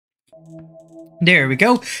There we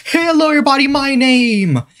go. Hello everybody, my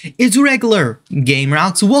name is Regular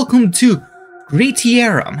GamerAlex. Welcome to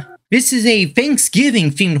Gratiarum. This is a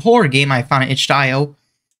Thanksgiving themed horror game I found at itch.io.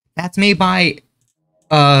 That's made by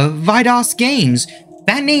Vidos Games.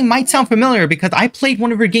 That name might sound familiar because I played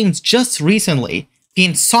one of her games just recently, the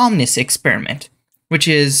Insomnis Experiment, which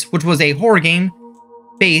was a horror game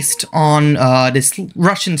based on this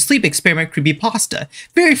Russian sleep experiment creepypasta.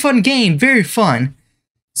 Very fun game, very fun.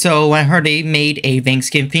 So I heard they made a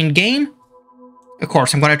Thanksgiving-themed game. Of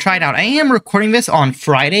course, I'm going to try it out. I am recording this on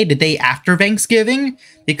Friday, the day after Thanksgiving,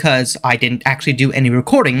 because I didn't actually do any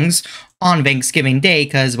recordings on Thanksgiving Day,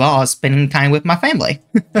 because, well, I was spending time with my family.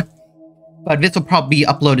 But this will probably be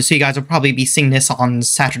uploaded, so you guys will probably be seeing this on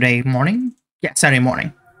Saturday morning? Yeah, Saturday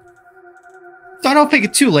morning. So I don't think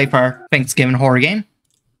it's too late for our Thanksgiving horror game.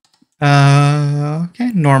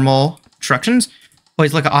 Okay, normal instructions.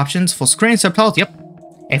 Always look at options, full screen, subtitles, yep.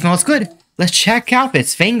 Everything looks good. Let's check out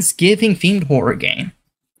this Thanksgiving-themed horror game.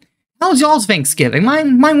 How was y'all's Thanksgiving?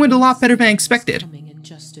 Mine went a lot better than expected. Coming in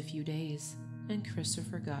just a few days, and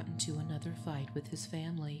Christopher got into another fight with his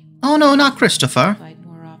family. Oh no, not Christopher. Fight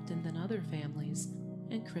more often than other families,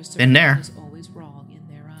 and Christopher Been there. was always wrong in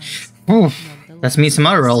their eyes. Oof, let's meet some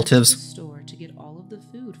other relatives. He went to the store to get all of the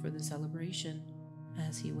food for the celebration.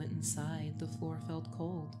 As he went inside, the floor felt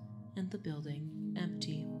cold, and the building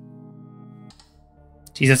empty.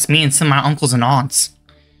 Jesus, me and some of my uncles and aunts.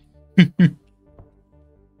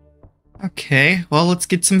 Okay, well, let's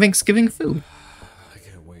get some Thanksgiving food. I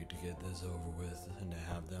can't wait to get this over with and to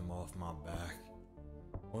have them off my back.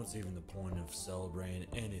 What's even the point of celebrating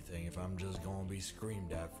anything if I'm just gonna be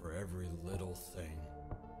screamed at for every little thing?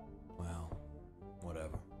 Well,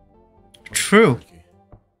 whatever. True.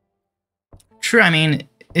 True, I mean,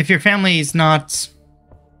 if your family's not...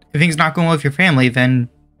 If things not going well with your family, then...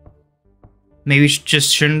 Maybe you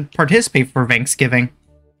just shouldn't participate for Thanksgiving.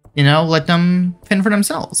 You know, let them fend for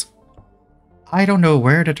themselves. I don't know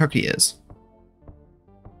where the turkey is.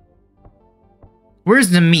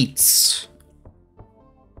 Where's the meats?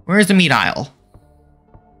 Where's the meat aisle?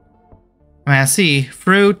 I see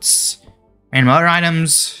fruits and other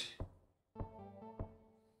items.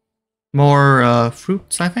 More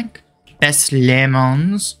fruits, I think. Best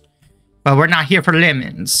lemons. But we're not here for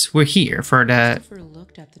lemons. We're here for the Christopher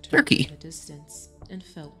looked at the turkey. at a distance and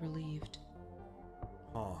felt relieved.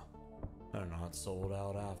 Huh. They're not sold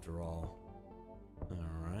out after all.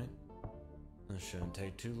 Alright. This shouldn't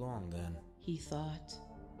take too long then. He thought,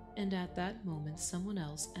 and at that moment someone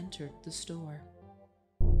else entered the store.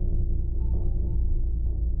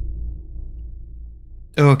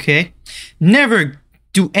 Okay. Never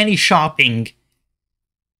do any shopping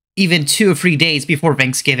even 2 or 3 days before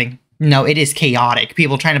Thanksgiving. No, it is chaotic.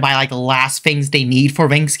 People trying to buy like the last things they need for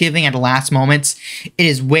Thanksgiving at the last moments. It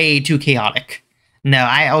is way too chaotic. No,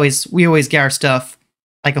 we always get our stuff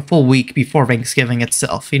like a full week before Thanksgiving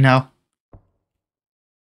itself, you know?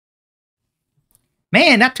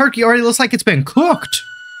 Man, that turkey already looks like it's been cooked.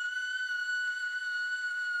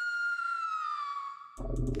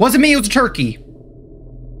 Wasn't me, it was a turkey.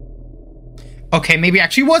 Okay, maybe it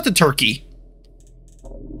actually was a turkey.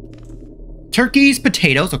 Turkeys,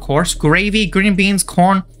 potatoes, of course, gravy, green beans,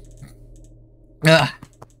 corn,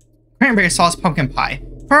 cranberry sauce, pumpkin pie.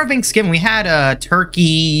 For our Thanksgiving, we had a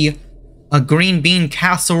turkey, a green bean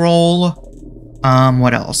casserole.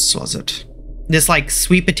 What else was it? This like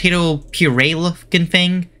sweet potato puree looking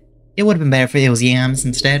thing. It would have been better if it was yams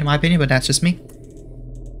instead, in my opinion, but that's just me.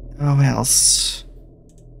 Oh, what else?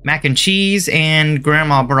 Mac and cheese, and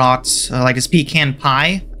grandma brought like this pecan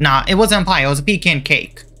pie. Nah, it wasn't a pie, it was a pecan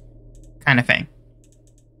cake. Kind of thing.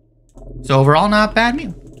 So overall, not a bad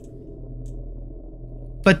meal.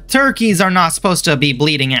 But turkeys are not supposed to be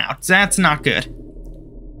bleeding out. That's not good.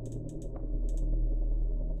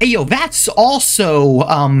 Hey, yo, that's also,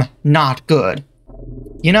 not good.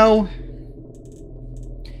 You know?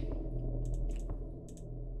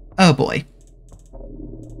 Oh, boy.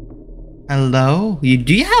 Hello? Do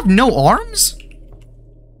you have no arms?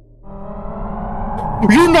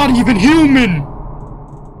 You're not even human!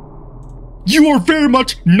 You are very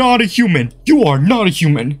much not a human. You are not a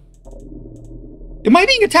human. Am I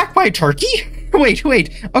being attacked by a turkey? Wait.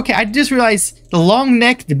 Okay, I just realized the long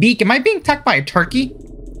neck, the beak. Am I being attacked by a turkey?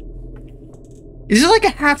 Is this like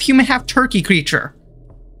a half human, half turkey creature?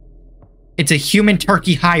 It's a human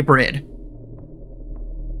turkey hybrid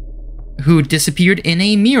who disappeared in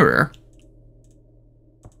a mirror.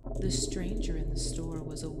 The stranger in the store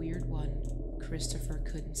was a weird one. Christopher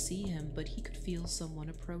couldn't see him, but he could feel someone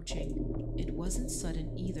approaching. It wasn't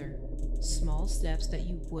sudden either. Small steps that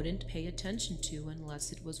you wouldn't pay attention to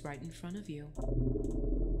unless it was right in front of you.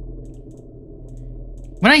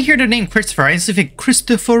 When I hear the name Christopher, I instantly think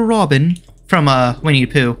Christopher Robin from Winnie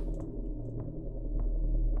the Pooh.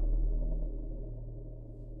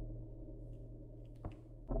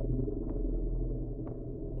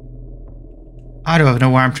 I don't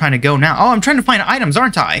know where I'm trying to go now. Oh, I'm trying to find items,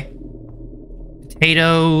 aren't I?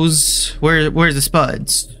 Potatoes. Where's the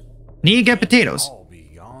spuds? Need to get potatoes. All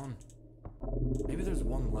be gone. Maybe there's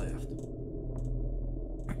one left.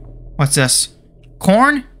 What's this?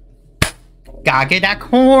 Corn? Gotta get that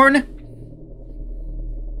corn.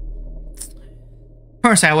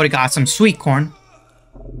 Personally, I would have got some sweet corn.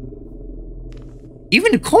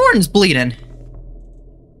 Even the corn's bleeding.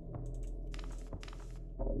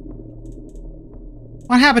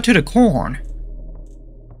 What happened to the corn?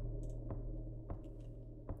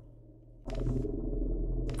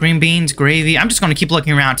 Green beans, gravy. I'm just gonna keep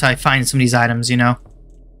looking around until I find some of these items, you know?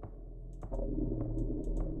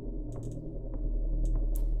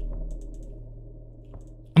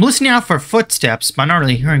 I'm listening out for footsteps, but I'm not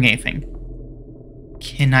really hearing anything.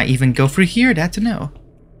 Can I even go through here? That's a no.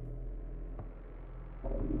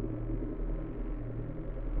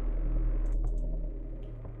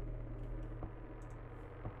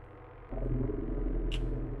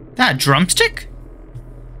 That a drumstick?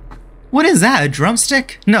 What is that? A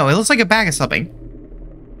drumstick? No, it looks like a bag of something.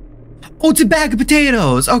 Oh, it's a bag of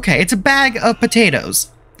potatoes! Okay, it's a bag of potatoes.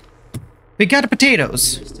 We got the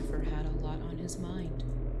potatoes. Christopher had a lot on his mind.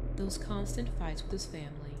 Those constant fights with his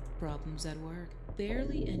family, problems at work,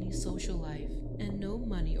 barely any social life, and no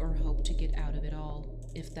money or hope to get out of it all.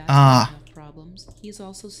 If that's not enough problems, he's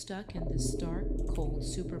also stuck in this stark, cold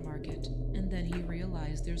supermarket. And then he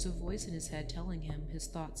realized there's a voice in his head telling him his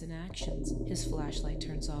thoughts and actions. His flashlight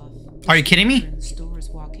turns off. Are you kidding me? In the store is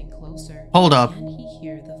walking closer. Hold up. Can he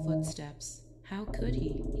hear the footsteps? How could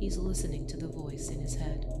he? He's listening to the voice in his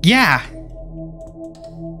head. Yeah.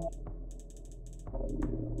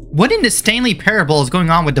 What in the Stanley Parable is going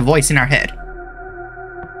on with the voice in our head?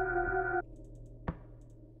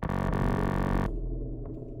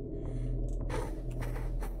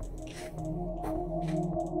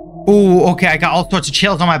 Ooh, okay, I got all sorts of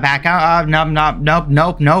chills on my back. Nope.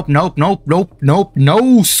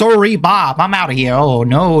 No, sorry, Bob. I'm out of here. Oh,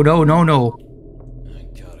 no. I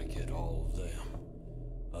gotta get all of them.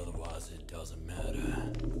 Otherwise, it doesn't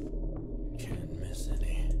matter. Can't miss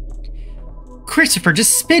any. Christopher,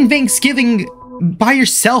 just spend Thanksgiving by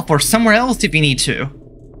yourself or somewhere else if you need to.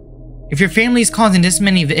 If your family's causing this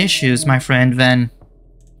many issues, my friend, then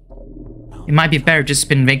it might be better just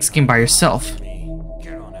spend Thanksgiving by yourself.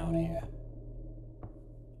 Get on out here.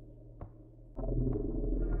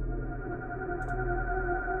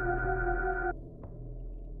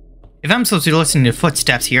 If I'm supposed to be listening to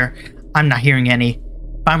footsteps here, I'm not hearing any.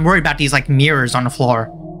 But I'm worried about these, like, mirrors on the floor.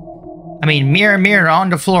 I mean, mirror, mirror on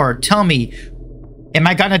the floor, tell me, am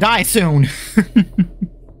I gonna die soon?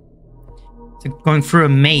 It's like going through a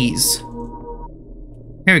maze.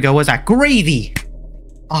 Here we go, what's that? Gravy!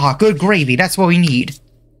 Ah, good gravy, that's what we need.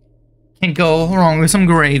 Can't go wrong with some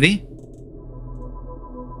gravy.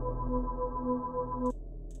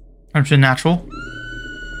 I'm sure natural.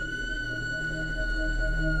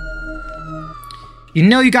 You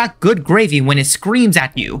know you got good gravy when it screams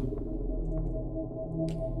at you.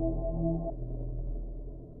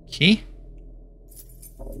 Key?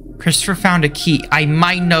 Christopher found a key. I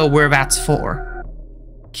might know where that's for.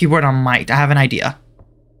 Keyword on might. I have an idea.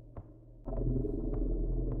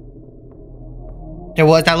 There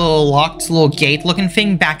was that little locked little gate looking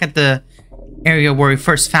thing back at the area where we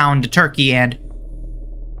first found the turkey and...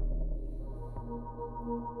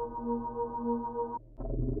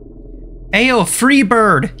 Ayo, free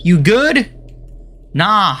bird, you good?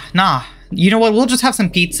 Nah. You know what, we'll just have some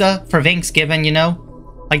pizza for Thanksgiving, you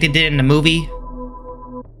know? Like they did in the movie.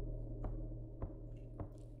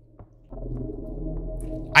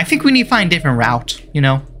 I think we need to find a different route, you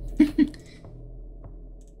know?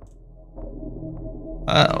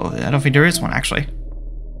 Oh, I don't think there is one, actually.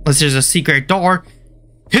 Unless there's a secret door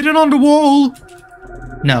hidden on the wall.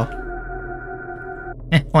 No.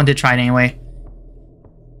 Wanted to try it anyway.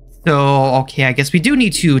 So, okay, I guess we do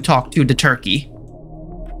need to talk to the turkey.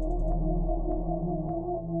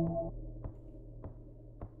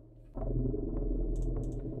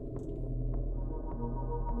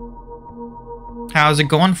 How's it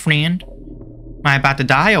going, friend? Am I about to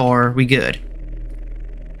die, or are we good?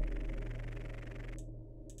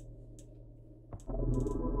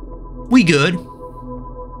 We good.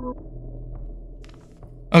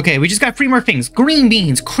 Okay, we just got 3 more things. Green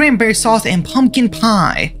beans, cranberry sauce, and pumpkin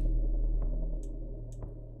pie.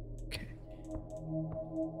 Okay.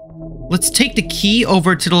 Let's take the key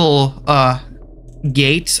over to the little,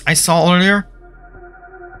 gate I saw earlier.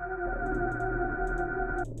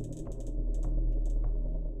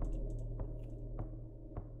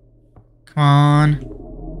 Come on.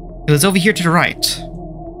 It was over here to the right.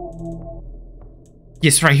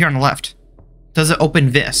 Yes, right here on the left. Does it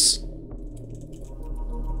open this?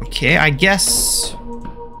 Okay, I guess...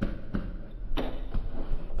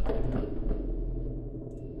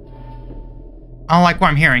 I don't like what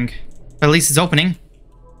I'm hearing. But at least it's opening.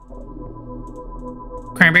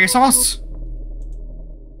 Cranberry sauce?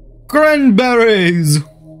 Cranberries!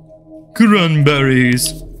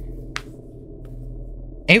 Cranberries.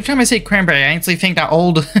 Every time I say cranberry, I instantly think that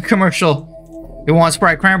old commercial. You want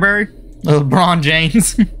Sprite cranberry? LeBron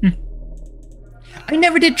James. I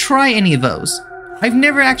never did try any of those. I've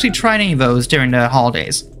never actually tried any of those during the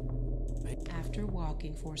holidays. After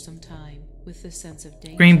walking for some time, with the sense of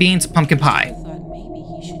danger, Green beans, pumpkin pie. I thought maybe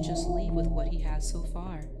he should just leave with what he has so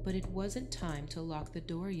far. But it wasn't time to lock the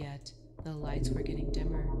door yet. The lights were getting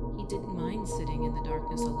dimmer. He didn't mind sitting in the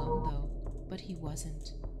darkness alone, though. But he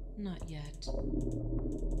wasn't. Not yet.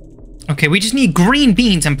 Okay, we just need green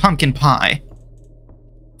beans and pumpkin pie.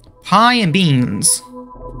 Pie and beans.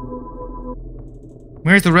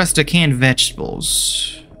 Where's the rest of the canned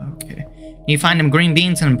vegetables? Okay. You find them green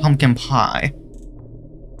beans and pumpkin pie.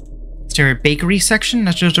 Is there a bakery section?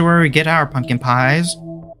 That's just where we get our pumpkin pies.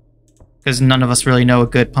 Because none of us really know a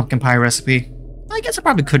good pumpkin pie recipe. I guess I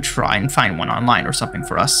probably could try and find one online or something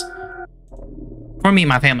for us. For me and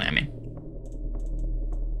my family, I mean.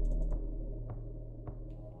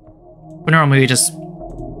 But normally we just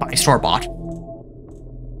buy store-bought.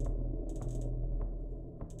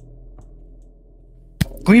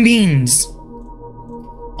 Green beans.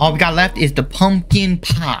 All we got left is the pumpkin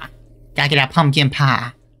pie. Gotta get that pumpkin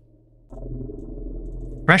pie.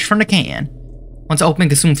 Fresh from the can. Once open,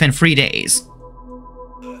 consumed within 3 days.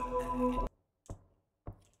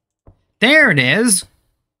 There it is.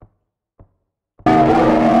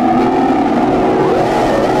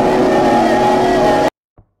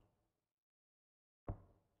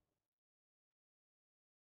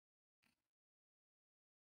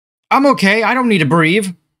 I'm okay. I don't need to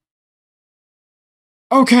breathe.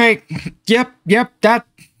 Okay. Yep, that...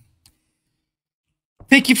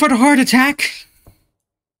 Thank you for the heart attack.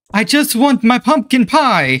 I just want my pumpkin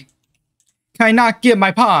pie. Can I not get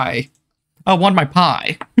my pie? I want my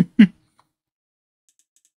pie.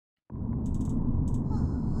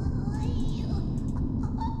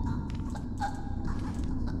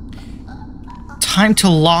 Time to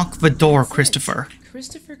lock the door, Christopher.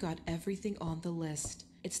 Christopher got everything on the list.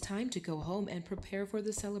 It's time to go home and prepare for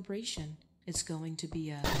the celebration. It's going to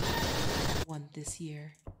be a one this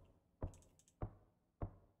year.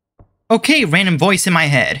 Okay, random voice in my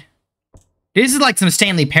head. This is like some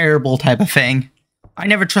Stanley Parable type of thing. I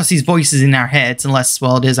never trust these voices in our heads unless,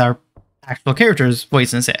 well, it is our actual character's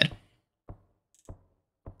voice in his head.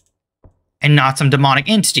 And not some demonic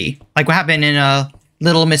entity. Like what happened in a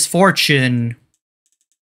Little Misfortune.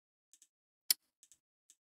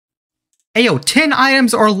 Ayo, 10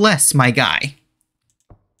 items or less, my guy.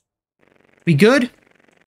 We good?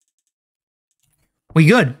 We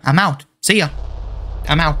good. I'm out. See ya.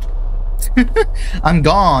 I'm out. I'm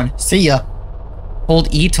gone. See ya.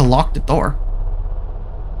 Hold E to lock the door.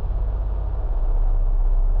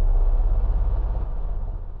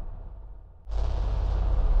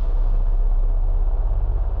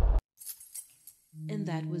 And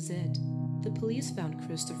that was it. The police found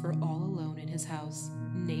Christopher all alone in his house.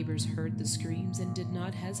 Neighbors heard the screams and did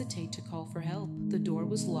not hesitate to call for help. The door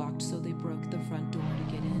was locked, so they broke the front door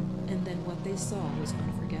to get in. And then what they saw was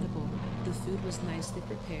unforgettable. The food was nicely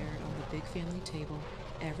prepared on the big family table.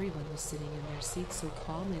 Everyone was sitting in their seats so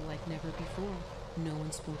calmly like never before. No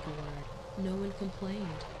one spoke a word. No one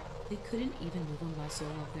complained. They couldn't even move a muscle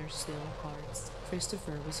of their still hearts.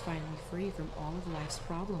 Christopher was finally free from all of life's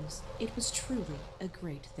problems. It was truly a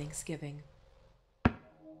great Thanksgiving.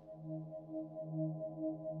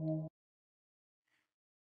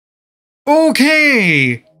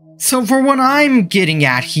 Okay, so for what I'm getting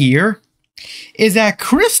at here is that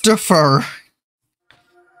Christopher,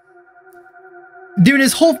 during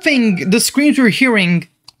this whole thing, the screams we were hearing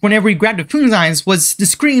whenever he grabbed the food signs was the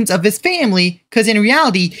screams of his family, because in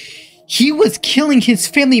reality, he was killing his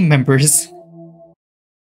family members.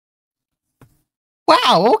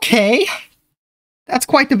 Wow, okay. That's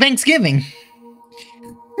quite the Thanksgiving.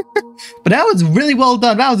 But that was really well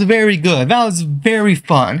done. That was very good. That was very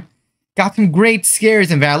fun. Got some great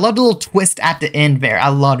scares in there. I love the little twist at the end there. I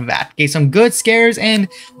love that. Gave some good scares, and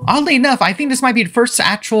oddly enough, I think this might be the first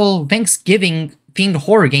actual Thanksgiving-themed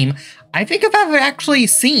horror game I think I've ever actually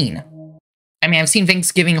seen. I mean, I've seen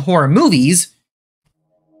Thanksgiving horror movies.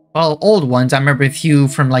 Well, old ones. I remember a few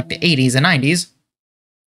from like the 80s and 90s.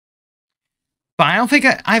 But I don't think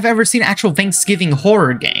I've ever seen an actual Thanksgiving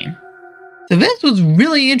horror game. So this was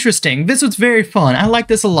really interesting. This was very fun. I like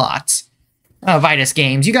this a lot. Vitus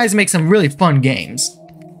Games, you guys make some really fun games.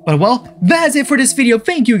 But well, that's it for this video.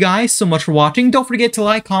 Thank you guys so much for watching. Don't forget to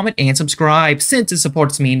like, comment, and subscribe since it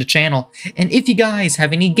supports me and the channel. And if you guys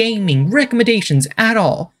have any gaming recommendations at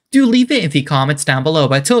all, do leave it in the comments down below.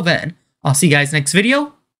 But till then, I'll see you guys next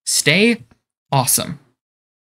video. Stay awesome.